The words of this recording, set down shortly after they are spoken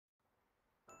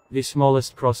The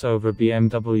smallest crossover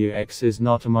BMW X is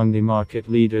not among the market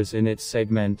leaders in its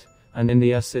segment, and in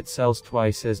the US it sells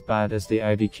twice as bad as the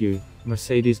Audi Q,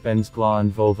 Mercedes-Benz GLA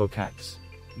and Volvo CAX.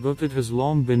 But it has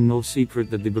long been no secret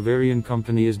that the Bavarian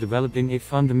company is developing a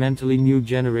fundamentally new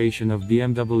generation of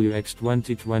BMW X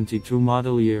 2022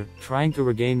 model year, trying to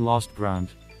regain lost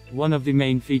ground. One of the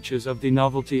main features of the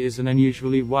novelty is an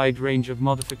unusually wide range of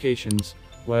modifications,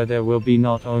 where there will be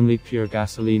not only pure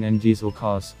gasoline and diesel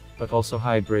cars, but also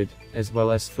hybrid, as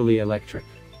well as fully electric.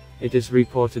 It is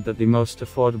reported that the most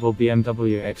affordable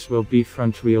BMW X will be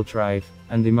front-wheel drive,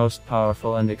 and the most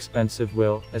powerful and expensive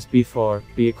will, as before,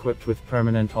 be equipped with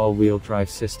permanent all-wheel drive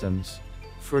systems.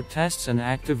 For tests and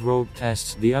active road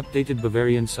tests, the updated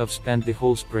Bavarian SUV spent the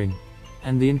whole spring.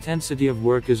 And the intensity of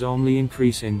work is only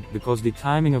increasing, because the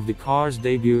timing of the car's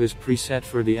debut is preset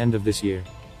for the end of this year.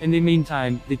 In the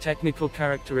meantime, the technical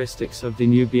characteristics of the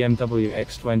new BMW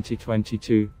X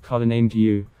 2022, codenamed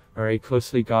U, are a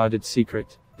closely guarded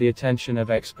secret. The attention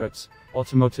of experts,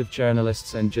 automotive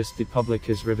journalists and just the public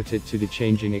is riveted to the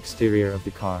changing exterior of the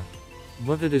car.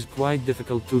 But it is quite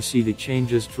difficult to see the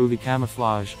changes through the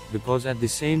camouflage, because at the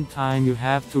same time you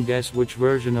have to guess which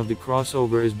version of the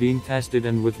crossover is being tested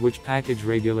and with which package,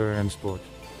 regular or M Sport.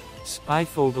 Spy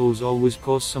photos always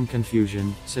cause some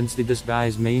confusion, since the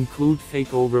disguise may include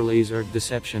fake overlays or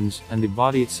deceptions, and the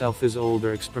body itself is old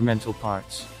or experimental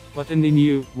parts. But in the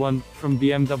new one from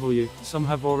BMW, some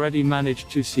have already managed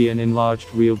to see an enlarged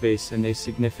wheelbase and a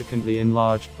significantly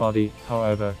enlarged body.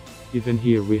 However, even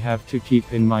here we have to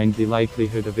keep in mind the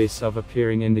likelihood of a SUV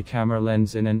appearing in the camera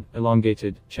lens in an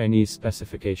elongated Chinese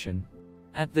specification.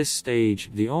 At this stage,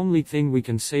 the only thing we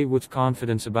can say with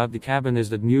confidence about the cabin is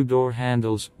that new door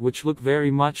handles, which look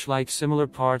very much like similar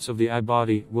parts of the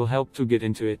i-body, will help to get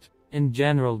into it. In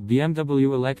general,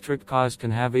 BMW electric cars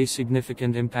can have a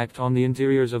significant impact on the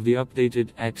interiors of the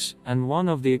updated X, and one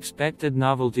of the expected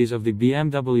novelties of the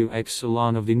BMW X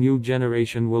Salon of the new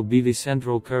generation will be the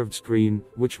central curved screen,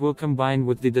 which will combine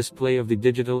with the display of the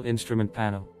digital instrument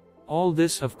panel. All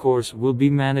this, of course, will be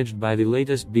managed by the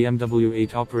latest BMW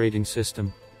 8 operating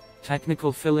system.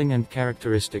 Technical filling and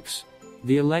characteristics.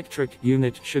 The electric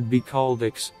unit should be called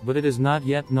X, but it is not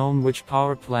yet known which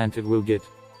power plant it will get.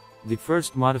 The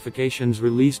first modifications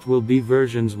released will be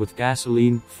versions with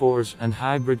gasoline, 4s and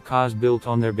hybrid cars built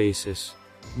on their basis.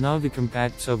 Now the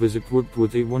compact SUV is equipped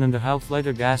with a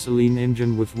 1.5-liter gasoline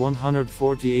engine with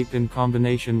 148 in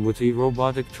combination with a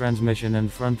robotic transmission and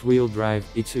front-wheel drive,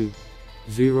 a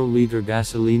 2.0-liter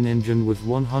gasoline engine with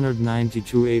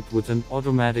 192 ape with an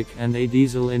automatic and a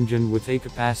diesel engine with a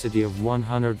capacity of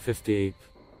 150 ape.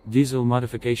 Diesel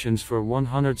modifications for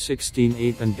 116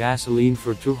 ape and gasoline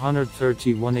for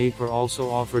 231 ape are also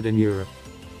offered in Europe.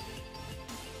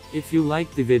 If you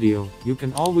liked the video, you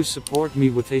can always support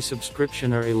me with a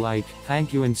subscription or a like.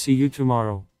 Thank you and see you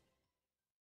tomorrow.